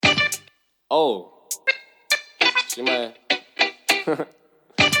Oh, she my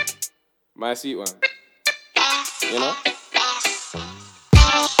my sweet one, you know.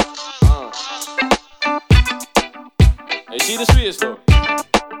 Hey, she the sweetest though.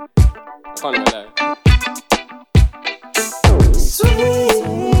 I can't even lie.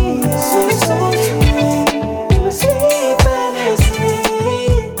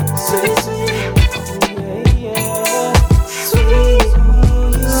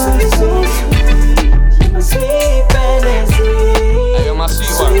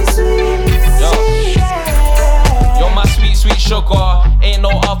 Sugar, ain't no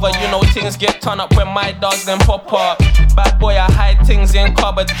other, you know things get turned up when my dogs then pop up. Bad boy, I hide things in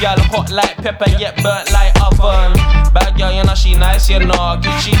cupboard, gal hot like pepper, yet burnt like oven. Bad girl, you know she nice, you know.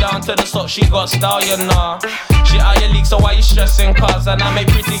 Gucci down to the socks, she got style, you know. She out your league, so why you stressing? Cause and I make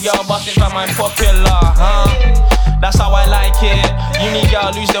pretty girl bust it from my popular, huh? That's how I like it. Uni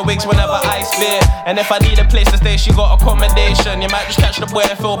girl lose their wigs whenever I spit. And if I need a place to stay, she got accommodation. You might just catch the boy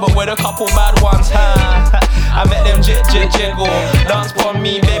and Phil, but with a couple bad ones, huh? I met them jiggle. Dance for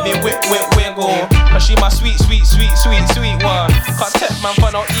me, baby, whip, wiggle. Cause she my sweet one. Can't take man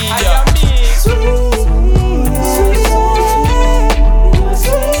for no idiot.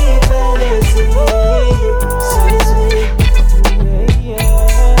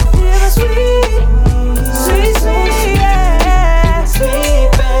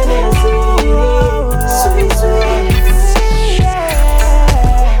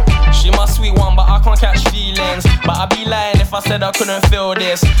 But I'd be lying if I said I couldn't feel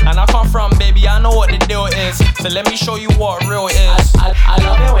this. And I come from, baby, I know what the deal is. So let me show you what real is. I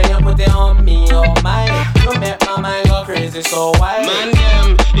love it when you put it on me, oh my. You make my mind go crazy, so why? Man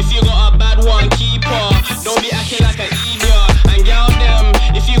them, if you got a bad one, keep her. Don't be acting like an idiot. And girl them,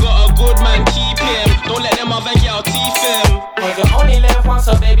 if you got a good man, keep him. Don't let them other girl teeth him. Cause you only live once,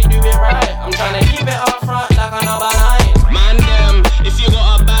 so baby, do it right. I'm tryna keep it up front like another night. Man them, if you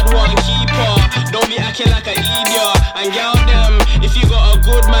got a bad one, keep her. Don't be acting like an idiot. And girl them, if you got a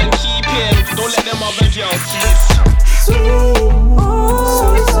good man, keep him. Don't let them other girl teeth.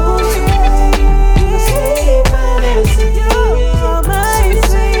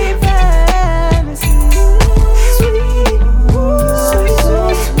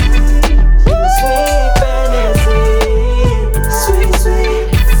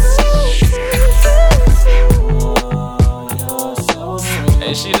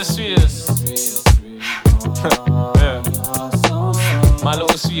 Hey, she the sweetest. Yeah. My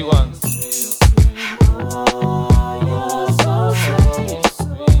little sweet one.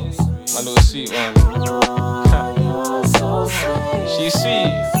 My little sweet one. She's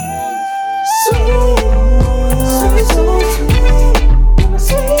sweet.